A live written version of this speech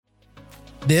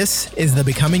This is the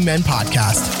Becoming Men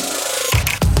podcast.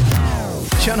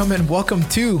 Gentlemen, welcome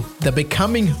to the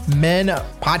Becoming Men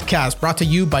podcast, brought to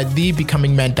you by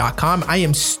thebecomingmen.com. I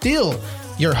am still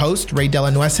your host, Ray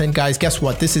Delanuesa. And guys, guess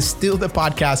what? This is still the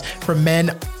podcast for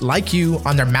men like you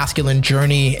on their masculine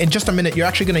journey. In just a minute, you're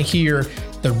actually going to hear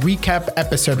the recap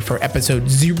episode for episode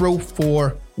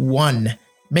 041.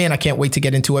 Man, I can't wait to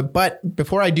get into it. But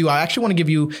before I do, I actually want to give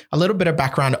you a little bit of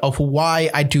background of why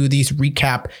I do these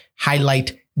recap,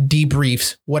 highlight,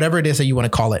 debriefs, whatever it is that you want to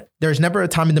call it. There's never a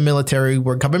time in the military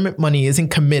where government money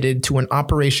isn't committed to an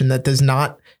operation that does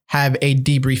not have a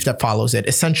debrief that follows it.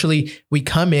 Essentially, we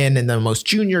come in and the most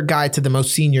junior guy to the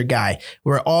most senior guy,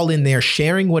 we're all in there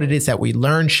sharing what it is that we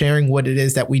learned, sharing what it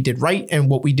is that we did right and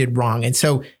what we did wrong. And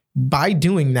so by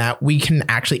doing that, we can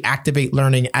actually activate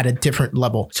learning at a different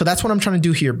level. So that's what I'm trying to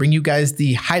do here, bring you guys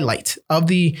the highlights of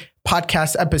the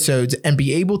podcast episodes and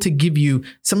be able to give you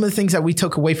some of the things that we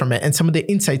took away from it and some of the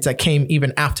insights that came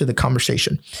even after the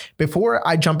conversation. Before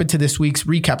I jump into this week's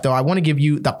recap, though, I want to give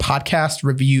you the podcast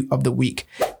review of the week.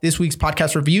 This week's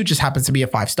podcast review just happens to be a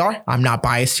 5-star. I'm not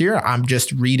biased here. I'm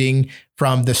just reading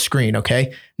from the screen.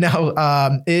 Okay.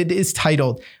 Now, it is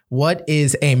titled, "What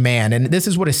is a Man?" And this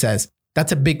is what it says.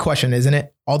 That's a big question, isn't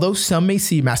it? Although some may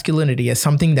see masculinity as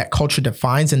something that culture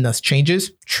defines and thus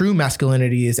changes, true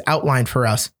masculinity is outlined for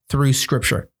us through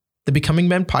scripture. The Becoming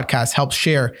Men podcast helps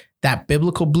share that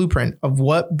biblical blueprint of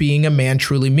what being a man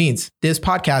truly means. This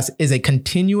podcast is a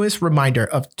continuous reminder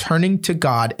of turning to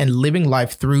God and living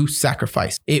life through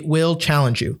sacrifice. It will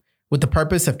challenge you with the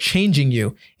purpose of changing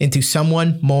you into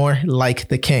someone more like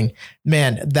the King.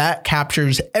 Man, that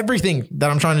captures everything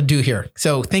that I'm trying to do here.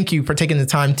 So thank you for taking the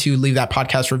time to leave that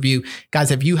podcast review.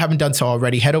 Guys, if you haven't done so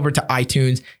already, head over to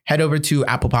iTunes, head over to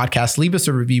Apple Podcasts, leave us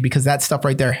a review because that stuff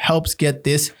right there helps get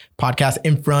this podcast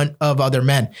in front of other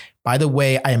men. By the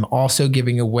way, I am also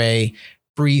giving away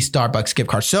free Starbucks gift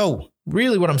cards. So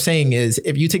really what I'm saying is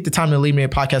if you take the time to leave me a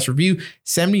podcast review,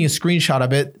 send me a screenshot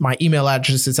of it. My email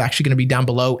address is actually going to be down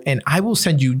below and I will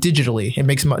send you digitally. It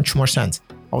makes much more sense.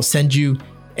 I'll send you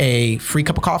a free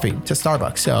cup of coffee to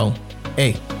Starbucks. So,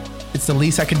 hey, it's the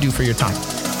least I can do for your time.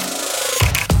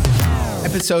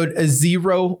 Episode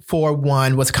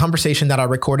 041 was a conversation that I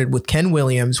recorded with Ken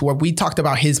Williams where we talked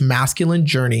about his masculine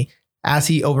journey as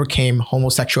he overcame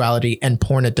homosexuality and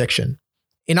porn addiction.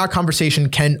 In our conversation,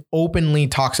 Ken openly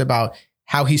talks about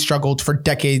how he struggled for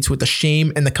decades with the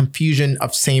shame and the confusion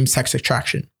of same-sex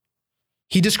attraction.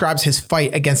 He describes his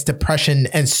fight against depression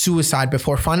and suicide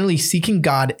before finally seeking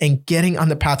God and getting on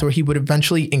the path where he would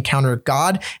eventually encounter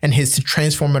God and his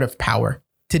transformative power.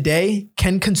 Today,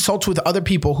 Ken consults with other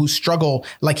people who struggle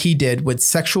like he did with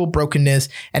sexual brokenness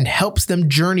and helps them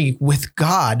journey with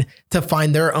God to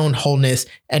find their own wholeness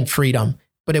and freedom.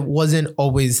 But it wasn't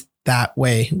always that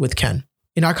way with Ken.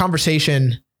 In our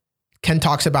conversation, Ken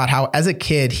talks about how as a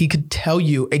kid, he could tell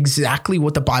you exactly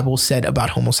what the Bible said about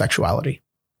homosexuality.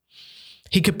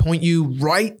 He could point you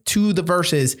right to the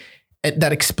verses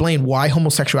that explain why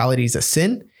homosexuality is a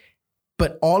sin.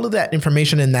 But all of that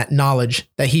information and that knowledge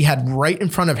that he had right in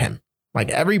front of him, like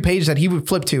every page that he would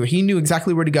flip to, he knew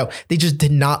exactly where to go. They just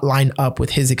did not line up with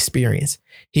his experience.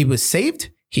 He was saved.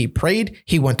 He prayed,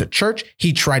 he went to church,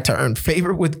 he tried to earn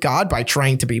favor with God by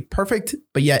trying to be perfect,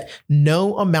 but yet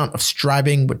no amount of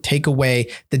striving would take away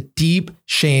the deep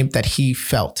shame that he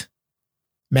felt.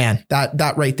 Man,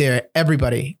 that right there,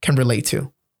 everybody can relate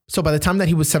to. So by the time that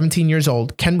he was 17 years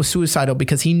old, Ken was suicidal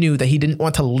because he knew that he didn't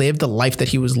want to live the life that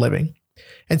he was living.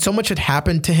 And so much had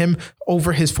happened to him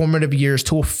over his formative years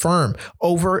to affirm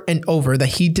over and over that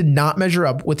he did not measure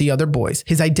up with the other boys.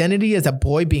 His identity as a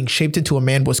boy being shaped into a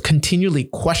man was continually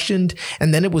questioned,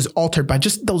 and then it was altered by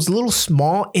just those little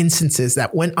small instances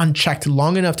that went unchecked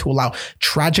long enough to allow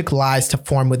tragic lies to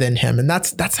form within him. And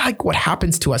that's like what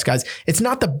happens to us, guys. It's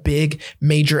not the big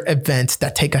major events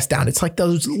that take us down. It's like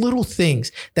those little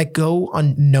things that go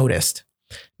unnoticed.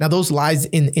 Now, those lies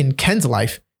in Ken's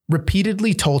life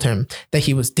repeatedly told him that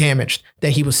he was damaged,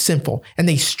 that he was sinful, and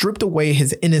they stripped away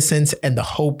his innocence and the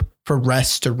hope for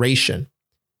restoration.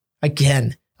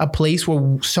 Again, a place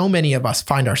where so many of us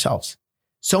find ourselves.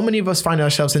 So many of us find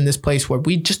ourselves in this place where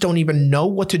we just don't even know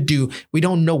what to do. We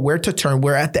don't know where to turn.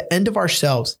 We're at the end of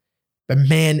ourselves. But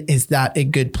man, is that a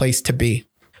good place to be.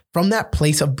 From that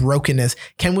place of brokenness,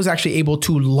 Ken was actually able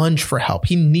to lunge for help.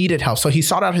 He needed help. So he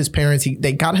sought out his parents.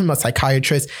 They got him a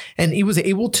psychiatrist, and he was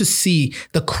able to see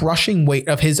the crushing weight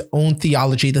of his own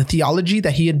theology, the theology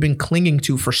that he had been clinging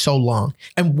to for so long.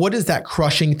 And what does that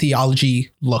crushing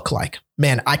theology look like?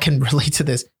 Man, I can relate to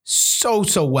this so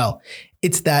well.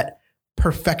 It's that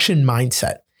perfection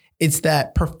mindset. It's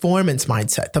that performance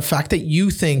mindset. The fact that you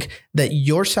think that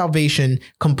your salvation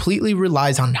completely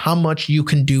relies on how much you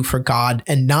can do for God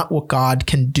and not what God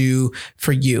can do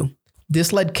for you.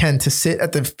 This led Ken to sit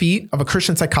at the feet of a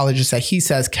Christian psychologist that he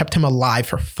says kept him alive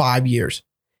for 5 years.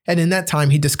 And in that time,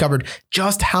 he discovered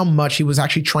just how much he was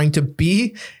actually trying to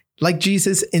be like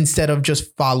Jesus instead of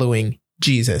just following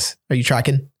Jesus. Are you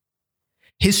tracking?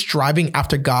 His striving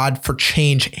after God for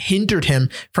change hindered him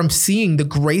from seeing the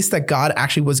grace that God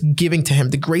actually was giving to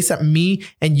him, the grace that me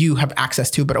and you have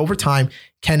access to. But over time,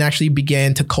 Ken actually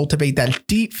began to cultivate that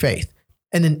deep faith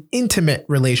and an intimate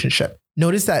relationship.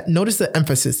 Notice the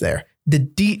emphasis there, the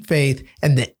deep faith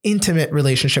and the intimate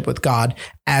relationship with God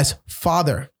as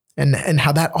Father. And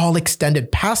how that all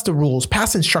extended past the rules,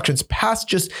 past instructions, past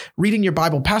just reading your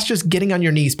Bible, past just getting on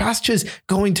your knees, past just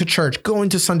going to church, going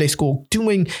to Sunday school,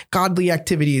 doing godly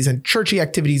activities and churchy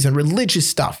activities and religious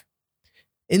stuff.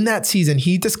 In that season,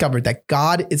 he discovered that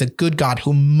God is a good God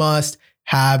who must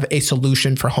have a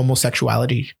solution for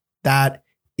homosexuality. That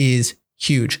is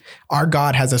huge. Our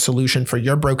God has a solution for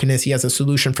your brokenness. He has a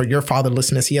solution for your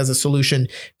fatherlessness. He has a solution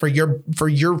for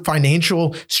your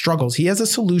financial struggles. He has a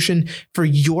solution for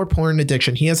your porn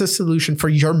addiction. He has a solution for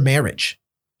your marriage.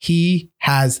 He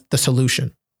has the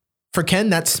solution. For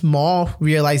Ken, that small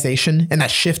realization and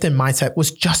that shift in mindset was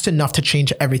just enough to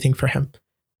change everything for him.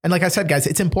 And like I said, guys,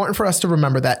 it's important for us to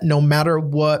remember that no matter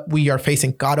what we are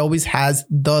facing, God always has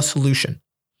the solution.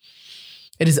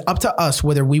 It is up to us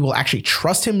whether we will actually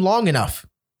trust him long enough.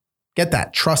 Get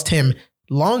that? Trust him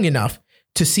long enough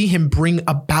to see him bring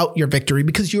about your victory,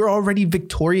 because you're already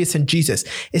victorious in Jesus.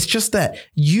 It's just that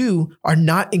you are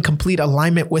not in complete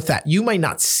alignment with that. You might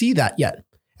not see that yet.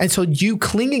 And so you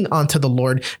clinging onto the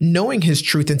Lord, knowing his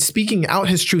truth and speaking out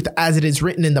his truth as it is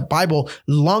written in the Bible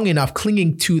long enough,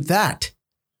 clinging to that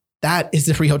is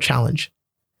the real challenge.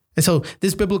 And so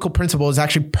this biblical principle is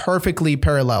actually perfectly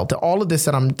parallel to all of this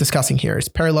that I'm discussing here. It's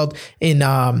paralleled in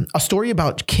a story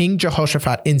about King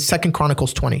Jehoshaphat in 2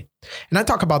 Chronicles 20. And I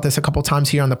talk about this a couple of times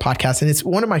here on the podcast, and it's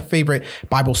one of my favorite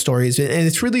Bible stories. And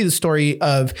it's really the story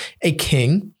of a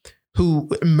king who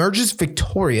emerges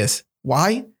victorious.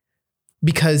 Why?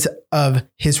 Because of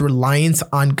his reliance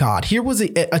on God. Here was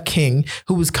a king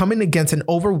who was coming against an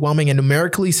overwhelming and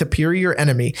numerically superior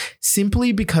enemy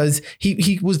simply because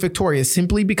he was victorious,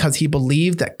 simply because he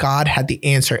believed that God had the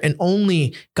answer and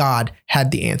only God had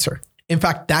the answer. In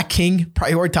fact, that king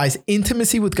prioritized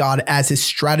intimacy with God as his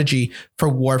strategy for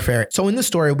warfare. So in the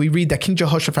story, we read that King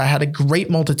Jehoshaphat had a great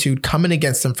multitude coming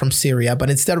against him from Syria, but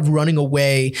instead of running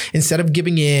away, instead of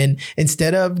giving in,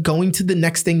 instead of going to the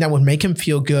next thing that would make him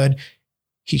feel good,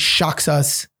 he shocks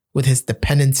us with his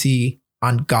dependency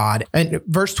on God. And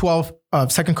verse 12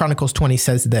 of 2 Chronicles 20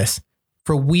 says this: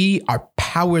 "For we are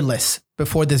powerless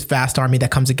before this vast army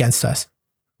that comes against us.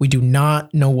 We do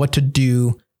not know what to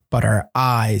do, but our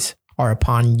eyes are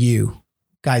upon you."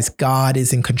 Guys, God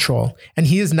is in control, and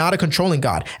he is not a controlling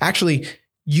God. Actually,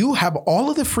 you have all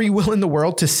of the free will in the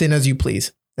world to sin as you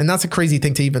please. And that's a crazy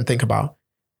thing to even think about.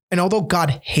 And although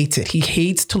God hates it, he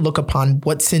hates to look upon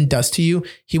what sin does to you,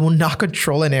 he will not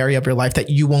control an area of your life that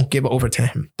you won't give over to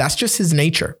him. That's just his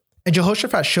nature. And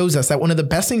Jehoshaphat shows us that one of the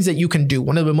best things that you can do,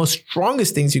 one of the most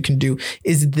strongest things you can do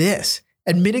is this: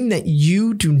 admitting that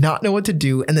you do not know what to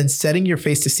do and then setting your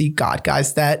face to seek God.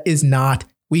 Guys, that is not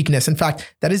weakness. In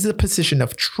fact, that is the position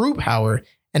of true power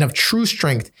and of true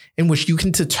strength in which you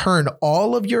can turn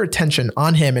all of your attention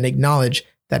on him and acknowledge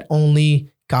that only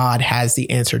God has the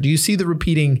answer. Do you see the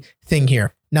repeating thing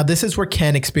here? Now, this is where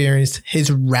Ken experienced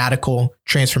his radical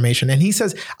transformation. And he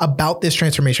says about this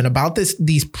transformation, about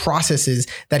these processes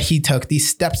that he took, these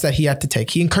steps that he had to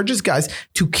take. He encourages guys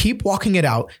to keep walking it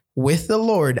out with the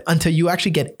Lord until you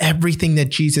actually get everything that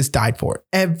Jesus died for,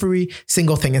 every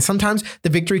single thing. And sometimes the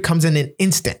victory comes in an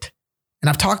instant. And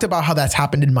I've talked about how that's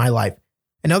happened in my life.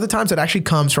 And other times it actually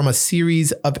comes from a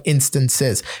series of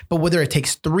instances. But whether it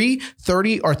takes 3,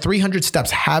 30, or 300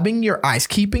 steps, having your eyes,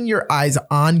 keeping your eyes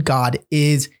on God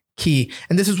is key.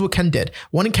 And this is what Ken did.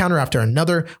 One encounter after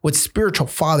another with spiritual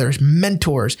fathers,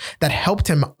 mentors that helped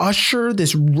him usher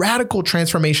this radical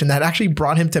transformation that actually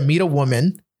brought him to meet a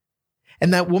woman.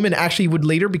 And that woman actually would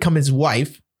later become his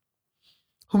wife,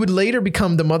 who would later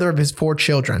become the mother of his 4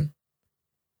 children.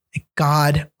 And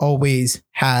God always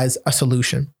has a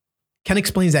solution. Ken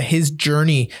explains that his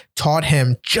journey taught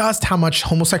him just how much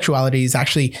homosexuality is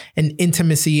actually an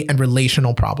intimacy and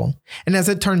relational problem. And as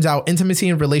it turns out, intimacy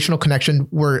and relational connection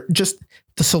were just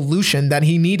the solution that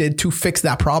he needed to fix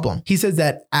that problem. He says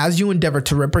that as you endeavor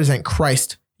to represent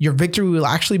Christ, your victory will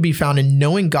actually be found in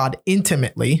knowing God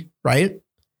intimately, right?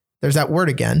 There's that word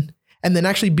again. and then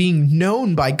actually being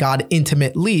known by God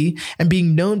intimately and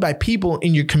being known by people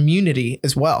in your community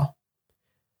as well.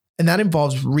 And that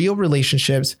involves real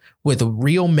relationships with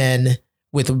real men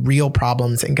with real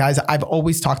problems. And guys, I've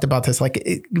always talked about this,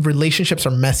 relationships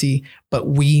are messy, but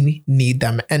we need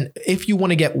them. And if you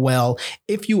want to get well,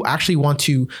 if you actually want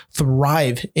to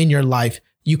thrive in your life,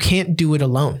 you can't do it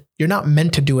alone. You're not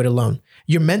meant to do it alone.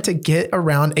 You're meant to get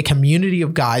around a community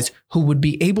of guys who would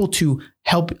be able to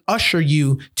help usher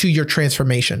you to your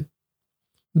transformation.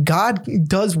 God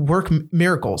does work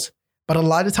miracles, but a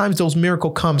lot of times those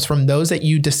miracles comes from those that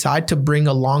you decide to bring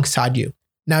alongside you.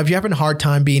 Now, if you're having a hard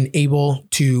time being able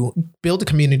to build a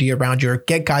community around you or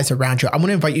get guys around you, I want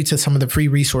to invite you to some of the free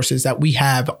resources that we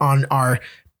have on our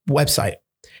website.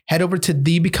 Head over to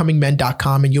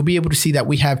thebecomingmen.com and you'll be able to see that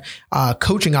we have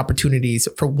coaching opportunities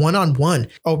for one-on-one,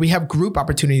 or we have group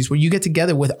opportunities where you get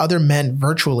together with other men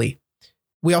virtually.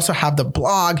 We also have the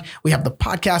blog, we have the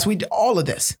podcast, we do all of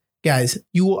this. Guys,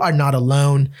 you are not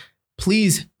alone.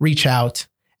 Please reach out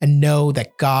and know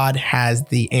that God has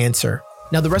the answer.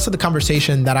 Now, the rest of the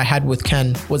conversation that I had with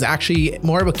Ken was actually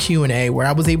more of a Q&A where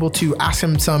I was able to ask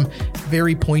him some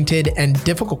very pointed and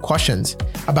difficult questions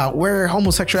about where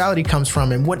homosexuality comes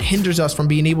from and what hinders us from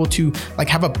being able to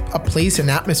have a place and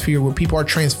atmosphere where people are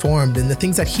transformed, and the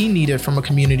things that he needed from a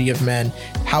community of men,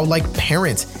 how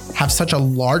parents have such a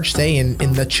large say in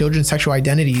the children's sexual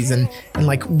identities and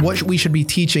what we should be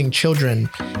teaching children.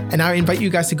 And I invite you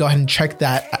guys to go ahead and check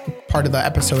that part of the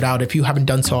episode out if you haven't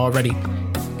done so already.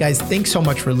 Guys, thanks so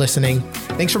much for listening.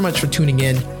 Thanks so much for tuning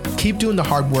in. Keep doing the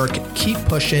hard work. Keep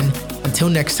pushing. Until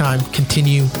next time,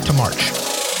 continue to march.